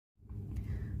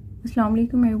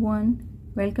Assalamualaikum everyone,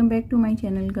 welcome back to my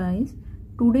channel guys.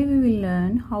 Today we will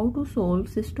learn how to solve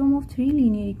system of three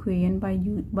linear equation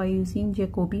by using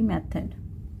Jacobi method.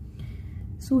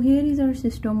 So here is our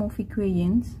system of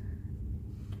equations.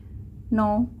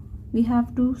 Now we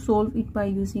have to solve it by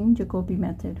using Jacobi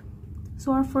method.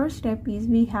 So our first step is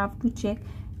we have to check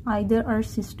either our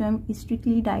system is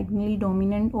strictly diagonally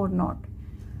dominant or not.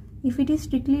 If it is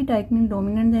strictly diagonally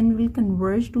dominant, then we will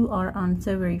converge to our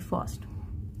answer very fast.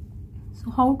 So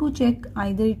how to check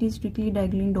either it is strictly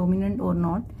diagonally dominant or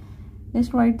not?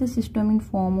 Let's write the system in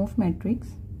form of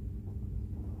matrix.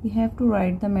 We have to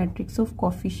write the matrix of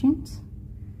coefficients.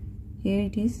 Here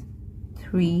it is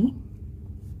 3,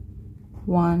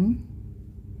 1,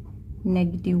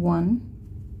 -1,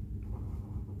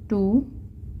 2,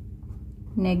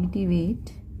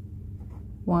 -8,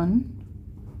 1,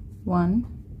 1,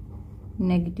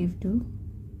 -2,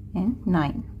 and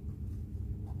 9.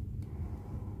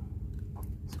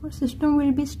 Our system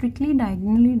will be strictly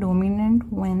diagonally dominant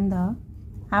when the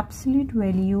absolute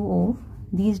value of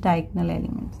these diagonal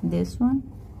elements, this one,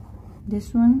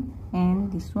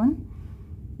 and this one,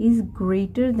 is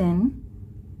greater than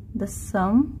the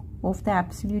sum of the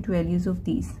absolute values of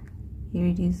these. Here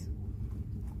it is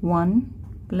 1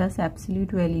 plus absolute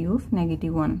value of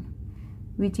 -1,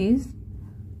 which is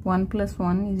 1 plus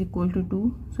 1 is equal to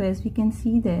 2. So as we can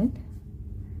see that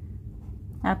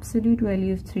absolute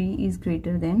value of 3 is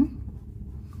greater than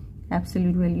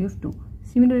absolute value of 2.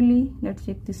 Similarly, let's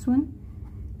check this one.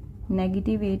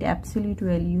 -8 absolute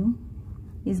value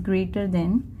is greater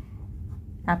than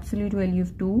absolute value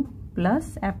of 2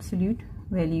 plus absolute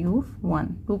value of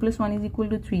 1. 2 plus 1 is equal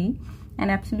to 3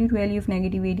 and absolute value of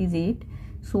 -8 is 8.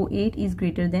 So 8 is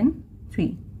greater than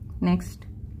 3. Next,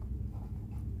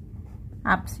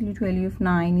 absolute value of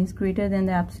 9 is greater than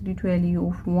the absolute value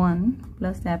of 1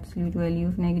 plus the absolute value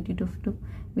of -2,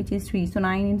 which is 3. So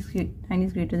 9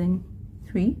 is greater than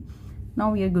 3.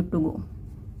 Now we are good to go.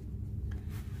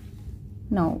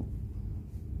 Now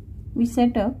we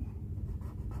set up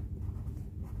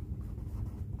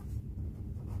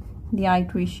the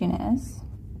iteration as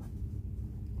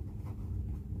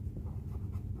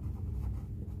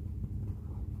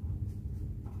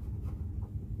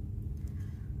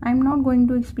I'm not going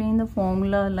to explain the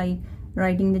formula like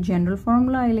writing the general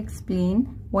formula. I'll explain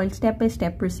while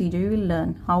step-by-step procedure you will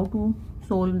learn how to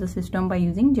solve the system by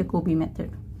using Jacobi method.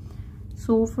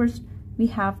 So first we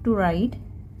have to write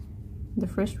the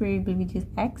first variable, which is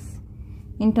x,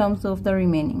 in terms of the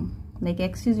remaining, like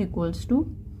x is equals to,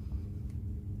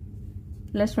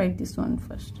 let's write this one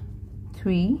first,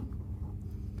 3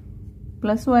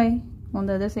 plus y. On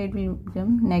the other side will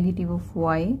become negative of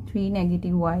y, 3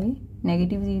 negative y,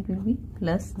 negative z, it will be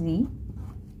plus z.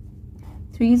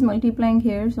 3 is multiplying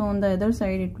here, so on the other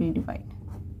side it will divide.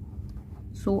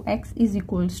 So x is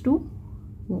equals to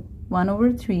 1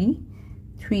 over 3,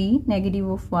 3 negative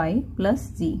of y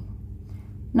plus z.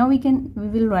 Now we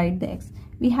will write the x.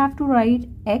 We have to write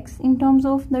x in terms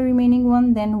of the remaining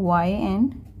one, then y,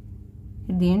 and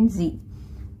at the end z.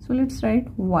 So let's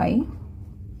write y.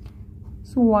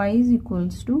 So y is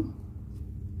equals to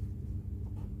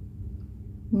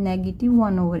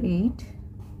 -1 over 8,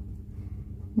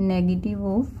 negative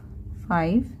of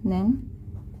 5, then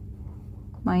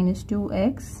minus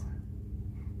 2x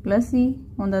plus z.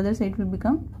 On the other side will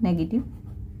become negative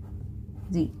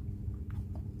z.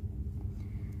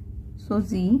 So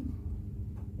z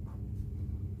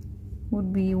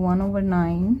would be 1 over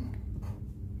 9,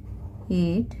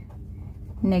 8,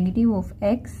 negative of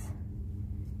x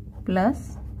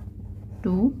plus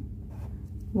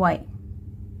 2y.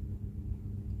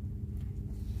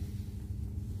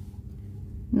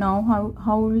 Now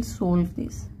how we will solve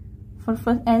this? For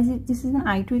first, as this is an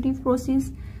iterative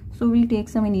process, so we'll take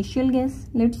some initial guess.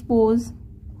 Let's suppose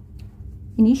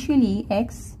initially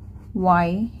x,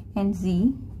 y, and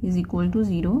z is equal to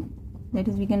 0. That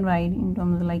is, we can write in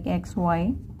terms of like x,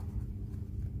 y,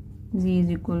 z is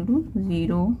equal to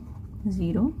 0,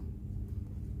 0,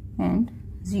 and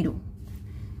 0.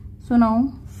 So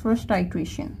now first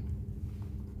iteration.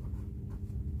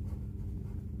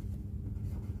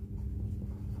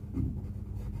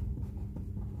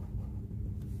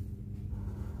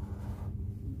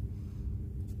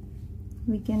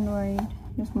 We can write,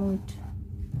 just move it,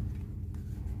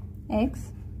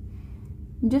 x,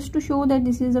 just to show that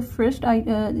this is the first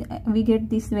we get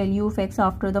this value of x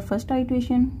after the first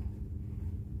iteration.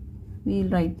 We'll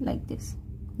write like this.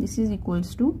 This is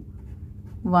equals to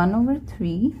 1 over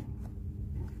 3,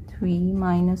 3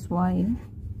 minus y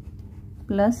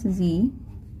plus z,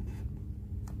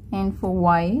 and for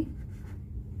y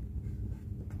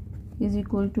is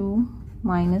equal to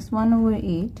minus 1 over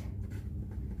 8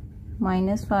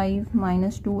 minus 5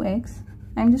 minus 2x.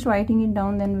 I'm just writing it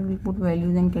down, then we will put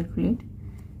values and calculate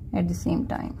at the same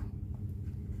time.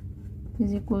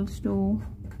 Is equals to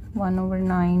 1 over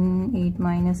 9 8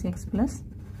 minus x plus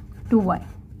 2y.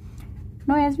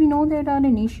 Now as we know that our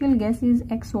initial guess is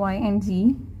x, y and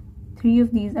z, 3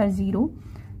 of these are 0,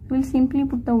 we'll simply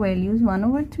put the values 1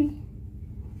 over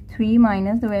 3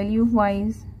 minus the value of y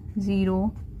is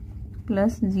 0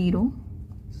 plus 0,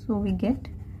 so we get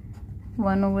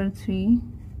 1 over 3,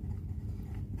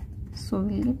 so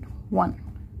we'll get 1.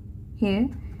 Here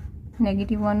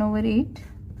negative 1 over 8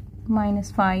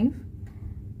 minus 5,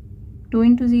 2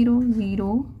 into 0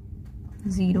 0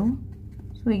 0,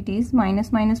 so it is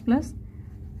minus minus plus,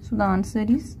 so the answer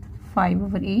is 5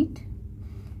 over 8.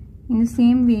 In the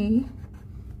same way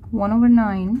 1 over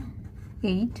 9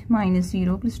 8 minus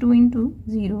 0 plus 2 into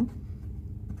 0,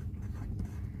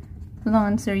 so the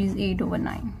answer is 8 over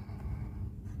 9.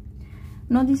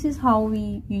 Now this is how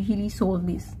we usually solve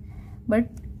this, but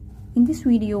in this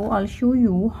video I'll show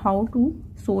you how to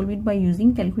solve it by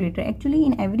using calculator. Actually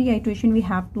in every iteration we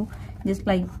have to, just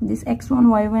like this x1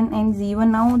 y1 and z1,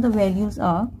 now the values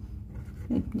are,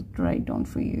 let me write down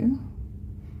for you,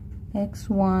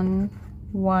 x1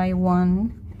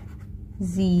 y1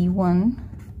 z1,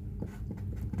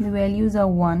 the values are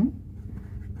 1,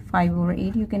 5 over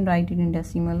 8, you can write it in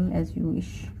decimal as you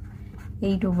wish,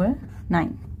 8 over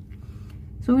 9.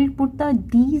 So we'll put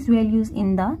these values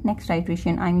in the next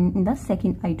iteration, I mean in the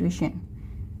second iteration.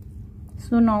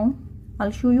 So now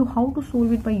I'll show you how to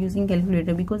solve it by using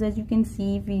calculator, because as you can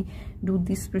see, if we do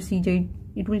this procedure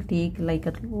it will take like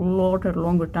a lot or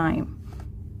longer time.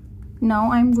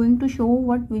 Now I'm going to show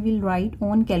what we will write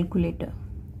on calculator.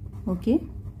 Okay,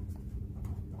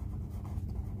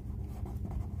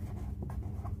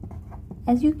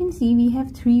 as you can see we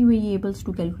have 3 variables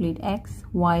to calculate, x,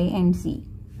 y and z,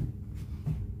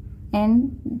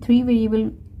 and 3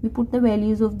 variable we put the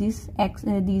values of these x,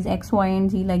 y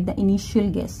and z like the initial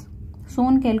guess. So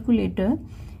on calculator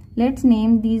let's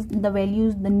name these the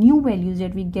values, the new values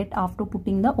that we get after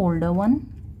putting the older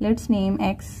one. Let's name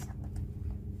x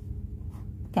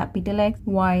capital X,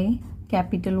 y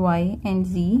capital Y and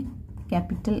z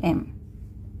capital M.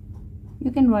 You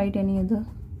can write any other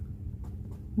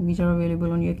which are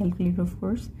available on your calculator of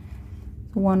course.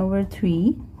 So 1 over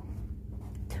 3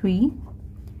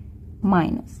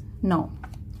 minus, now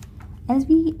as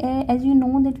you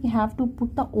know that we have to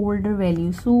put the older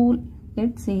value, so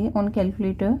let's say on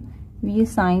calculator we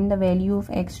assign the value of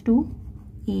x to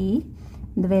A,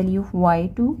 the value of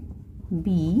y to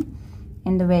B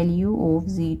and the value of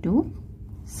z to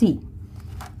C.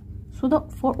 So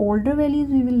for older values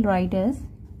we will write as,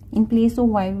 in place of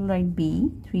y we will write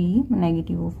b, 3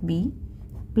 negative of b,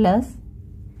 plus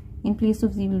in place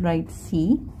of z we will write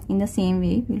c. In the same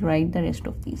way we will write the rest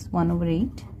of these, 1 over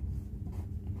 8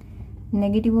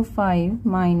 negative of 5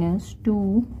 minus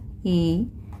 2a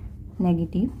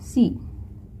negative c.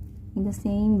 In the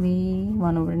same way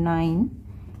 1 over 9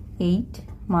 8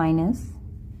 minus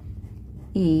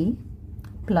a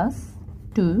plus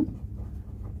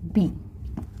 2b.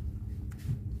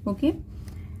 Okay,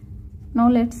 now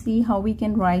let's see how we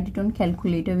can write it on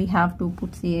calculator. We have to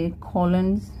put say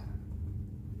colons.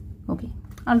 Okay,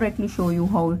 I'll directly show you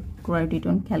how to write it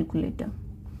on calculator.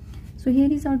 So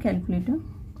here is our calculator.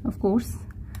 Of course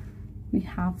we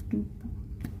have to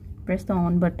press the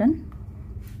on button.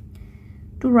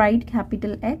 To write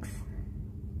capital X,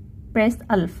 press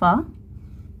alpha,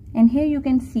 and here you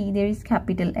can see there is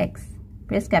capital X.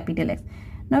 Press capital X.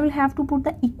 Now we'll have to put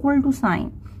the equal to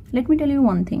sign. Let me tell you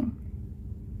one thing,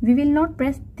 we will not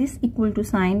press this equal to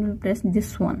sign, we'll press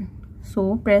this one.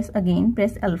 So press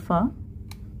alpha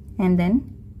and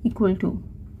then equal to.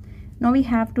 Now we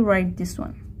have to write this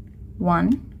one,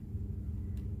 1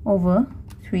 over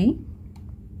 3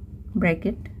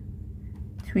 bracket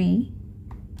 3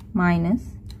 minus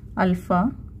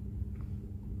alpha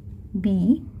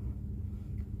b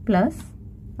plus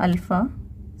alpha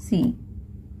c,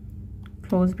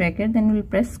 close bracket, then we'll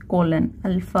press colon,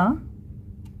 alpha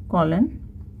colon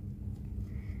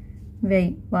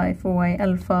y for y,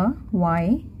 alpha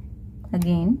y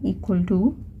again equal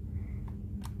to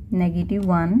negative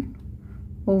 1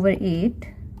 over 8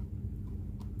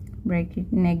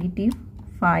 bracket negative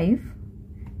 5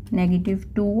 negative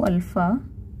 2 alpha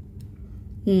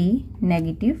a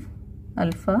negative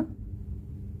alpha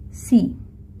c,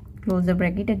 close the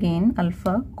bracket again,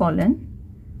 alpha colon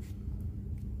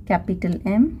capital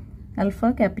M,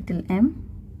 alpha capital M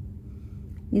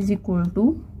is equal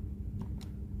to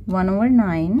 1 over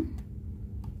 9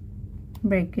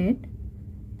 bracket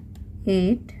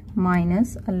 8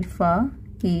 minus alpha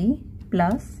a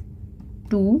plus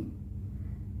 2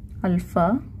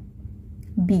 alpha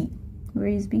b. Where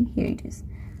is b? Here it is.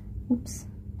 Oops,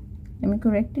 let me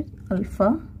correct it.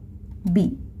 Alpha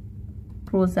b,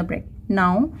 close the bracket.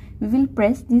 Now we will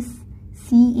press this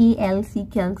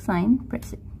calc sign,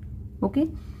 press it. Okay,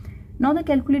 now the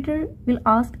calculator will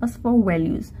ask us for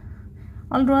values.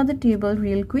 I'll draw the table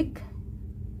real quick.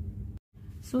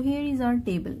 So here is our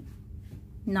table.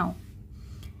 Now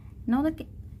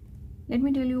let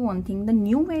me tell you one thing. The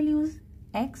new values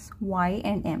x, y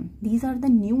and m, these are the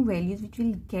new values which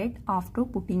we'll get after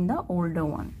putting the older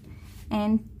one.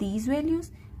 And these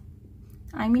values,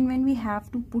 I mean, when we have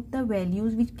to put the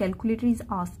values which calculator is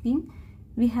asking,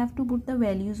 we have to put the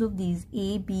values of these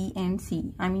a, b and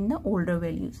c, I mean the older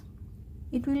values.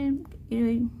 You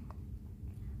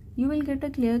will get a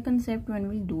clear concept when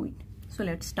we do it. So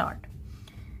let's start.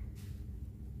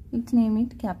 Let's name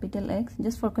it capital X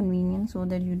just for convenience so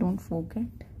that you don't forget.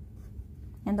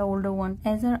 And the older one,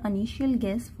 as our initial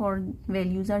guess for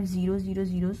values are 0, 0,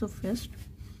 0. So first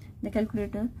the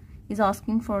calculator is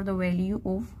asking for the value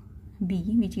of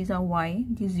b, which is our y,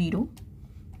 which is 0.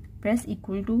 Press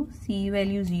equal to c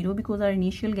value 0 because our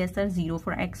initial guess are 0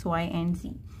 for x, y and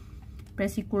z.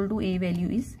 Press equal to a value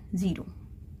is 0.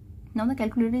 Now the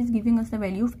calculator is giving us the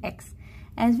value of x.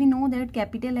 As we know that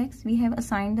capital X, we have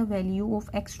assigned the value of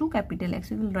x to capital X.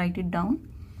 We will write it down.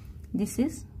 This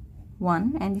is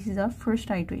 1 and this is our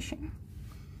first iteration.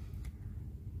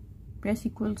 Press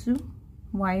equal to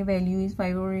y value is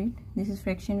 5 over 8. This is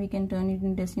fraction. We can turn it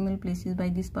in decimal places by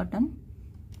this button.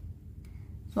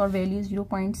 So our value is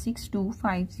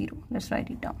 0.6250. Let's write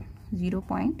it down.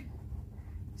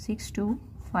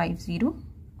 0.6250.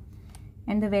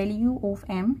 And the value of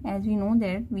m, as we know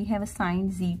that we have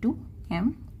assigned z to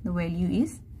m, the value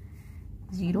is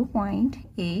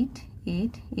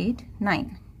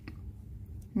 0.8889.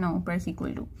 Now press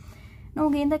equal to. Now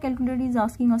again the calculator is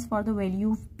asking us for the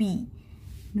value of b.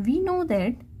 We know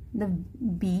that the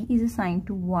b is assigned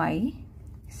to y,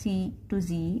 c to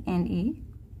z and a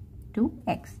to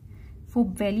x. For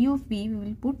value of b, we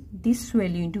will put this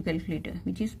value into calculator,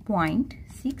 which is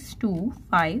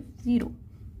 0.6250.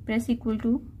 Press equal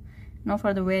to. Now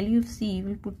for the value of c,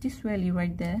 we'll put this value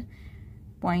right there,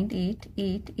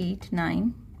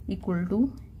 0.8889 equal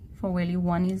to, for value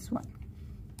 1 is 1.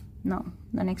 Now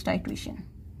the next iteration,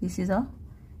 this is a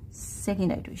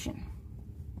second iteration.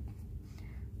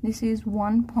 This is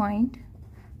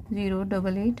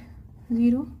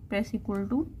 1.0880. Press equal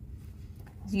to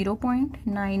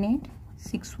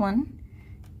 0.9861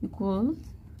 equals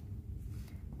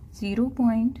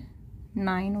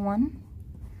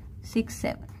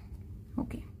 0.9167.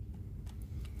 Okay.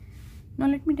 Now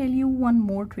let me tell you one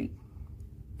more trick.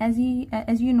 As you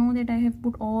know that I have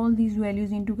put all these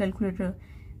values into calculator.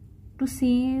 To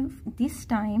save this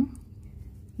time,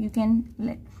 you can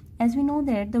as we know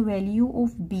that the value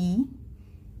of b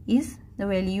is the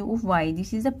value of y.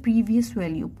 This is the previous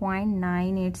value,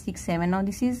 0.9867. Now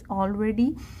this is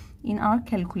already in our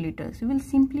calculator. So we will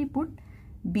simply put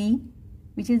b,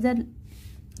 which is the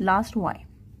last y.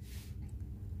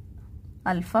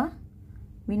 Alpha,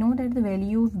 we know that the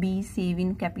value of b is saved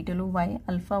in capital of Y,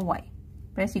 alpha y.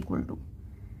 Press equal to.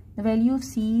 The value of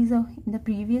c is in the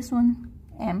previous one,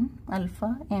 m,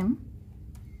 alpha m.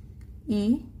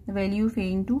 A, the value of a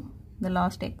into the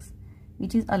last x,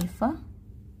 which is alpha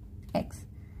x.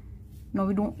 Now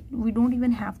we don't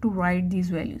even have to write these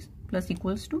values. Plus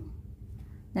equals to.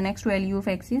 The next value of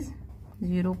x is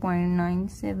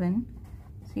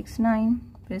 0.9769.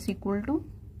 Press equal to.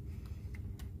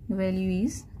 The value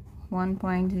is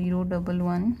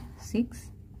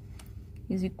 1.0116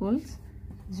 is equals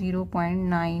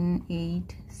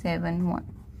 0.9871.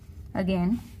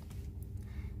 Again,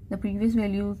 the previous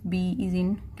value of b is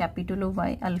in capital of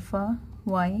Y, alpha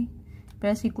y.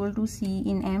 Press equal to c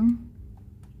in m,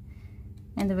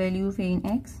 and the value of a in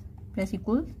x. Press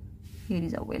equal. Here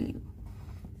is our value,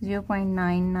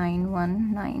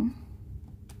 0.9919,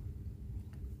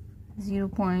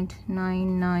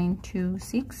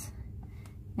 0.9926,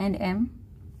 and m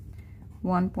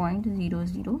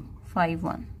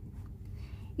 1.0051.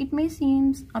 It may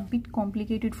seem a bit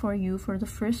complicated for you for the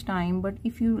first time, but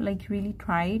if you really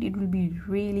try it, it will be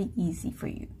really easy for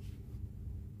you.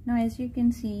 Now as you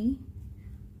can see,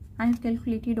 I have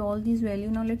calculated all these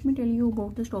values. Now let me tell you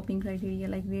about the stopping criteria,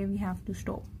 where we have to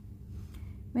stop.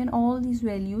 When all these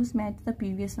values match the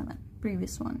previous one.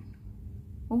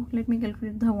 Oh, let me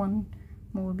calculate the one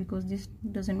more because this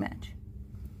doesn't match.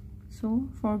 So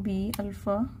for b,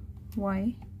 alpha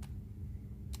y,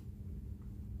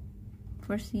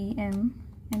 for c, m,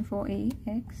 and for a,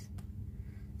 x.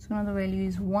 So now the value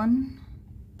is 1,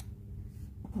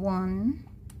 1,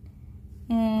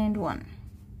 and 1.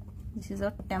 This is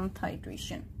our 10th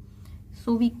iteration.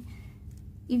 So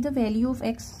if the value of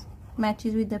x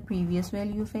matches with the previous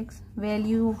value of x,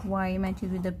 value of y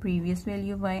matches with the previous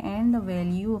value of y, and the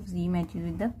value of z matches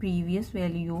with the previous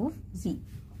value of z,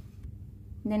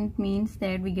 then it means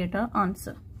that we get our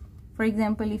answer. For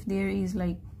example, if there is,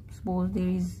 like, suppose there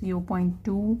is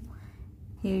 0.2,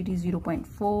 here it is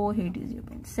 0.4, here it is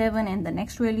 0.7, and the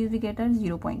next values we get are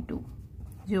 0.2,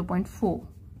 0.4,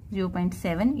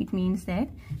 0.7, it means that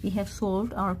we have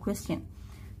solved our question.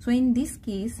 So in this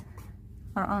case,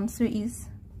 our answer is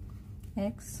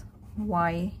x,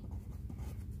 y,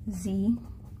 z,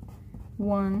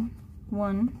 1,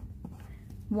 1,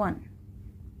 1.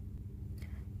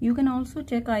 You can also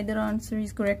check either answer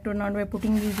is correct or not by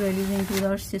putting these values into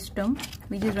our system,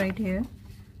 which is right here.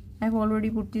 I have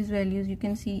already put these values. You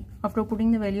can see after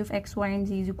putting the value of x, y, and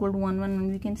z is equal to 1, 1,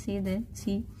 1, we can say that,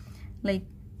 see, like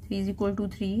 3 is equal to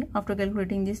 3. After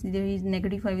calculating this, there is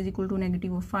negative 5 is equal to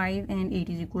negative 5, and 8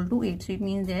 is equal to 8. So it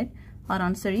means that our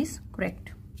answer is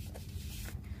correct.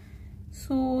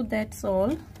 So that's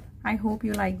all. I hope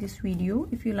you like this video.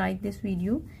 If you like this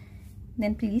video,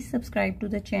 then please subscribe to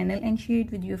the channel and share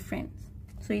it with your friends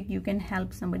so you can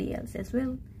help somebody else as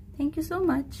well. Thank you so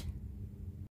much.